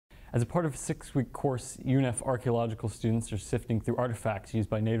As a part of a 6-week course, UNF archaeological students are sifting through artifacts used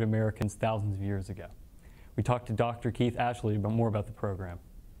by Native Americans thousands of years ago. We talked to Dr. Keith Ashley about more about the program.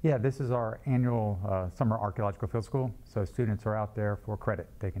 Yeah, this is our annual summer archaeological field school. So students are out there for credit.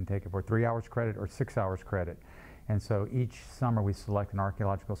 They can take it for 3 hours credit or 6 hours credit. And so each summer we select an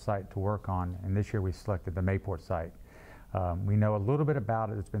archaeological site to work on, and this year we selected the Mayport site. We know a little bit about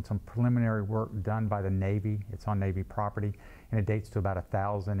it. There's been some preliminary work done by the Navy. It's on Navy property, and it dates to about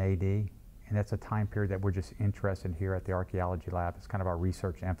 1000 AD. And that's a time period that we're just interested in here at the Archaeology Lab. It's kind of our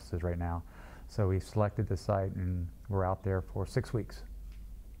research emphasis right now. So we selected the site, and we're out there for 6 weeks.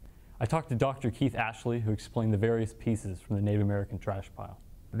 I talked to Dr. Keith Ashley, who explained the various pieces from the Native American trash pile.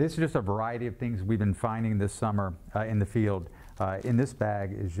 This is just a variety of things we've been finding this summer in the field. In this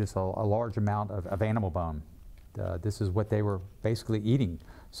bag is just a large amount of animal bone. This is what they were basically eating.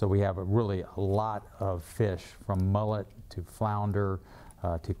 So we have a lot of fish, from mullet to flounder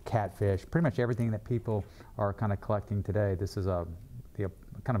to catfish, pretty much everything that people are kind of collecting today. This is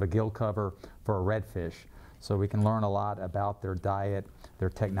kind of a gill cover for a redfish. So we can learn a lot about their diet, their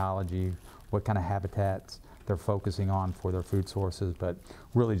technology, what kind of habitats they're focusing on for their food sources, but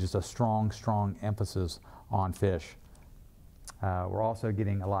really just a strong emphasis on fish. We're also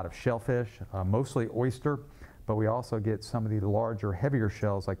getting a lot of shellfish, mostly oyster, but we also get some of the larger, heavier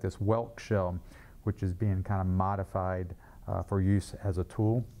shells like this whelk shell, which is being kind of modified for use as a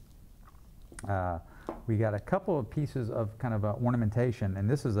tool. We got a couple of pieces of kind of ornamentation, and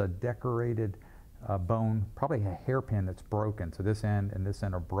this is a decorated bone, probably a hairpin that's broken. So this end and this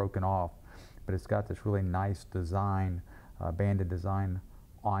end are broken off, but it's got this really nice design, banded design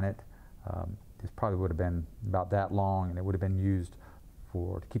on it. This probably would have been about that long, and it would have been used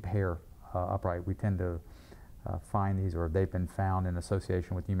to keep hair upright. We tend to find these, or they've been found in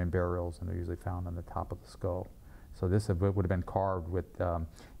association with human burials, and they're usually found on the top of the skull. So this would have been carved with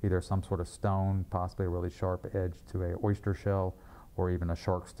either some sort of stone, possibly a really sharp edge to a oyster shell, or even a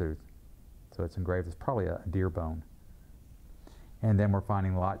shark's tooth. So it's engraved as probably a deer bone. And then we're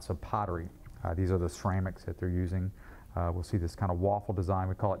finding lots of pottery. These are the ceramics that they're using. We'll see this kind of waffle design.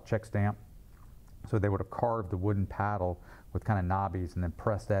 We call it check stamp. So they would have carved the wooden paddle with kind of knobbies and then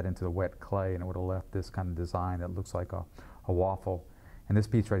pressed that into the wet clay, and it would have left this kind of design that looks like a waffle. And this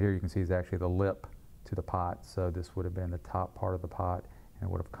piece right here you can see is actually the lip to the pot. So this would have been the top part of the pot, and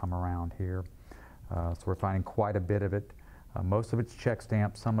it would have come around here. So we're finding quite a bit of it. Most of it's check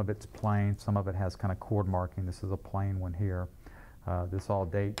stamp, some of it's plain, some of it has kind of cord marking. This is a plain one here. This all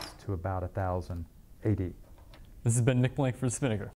dates to about 1000 AD. This has been Nick Blank for Spinnaker.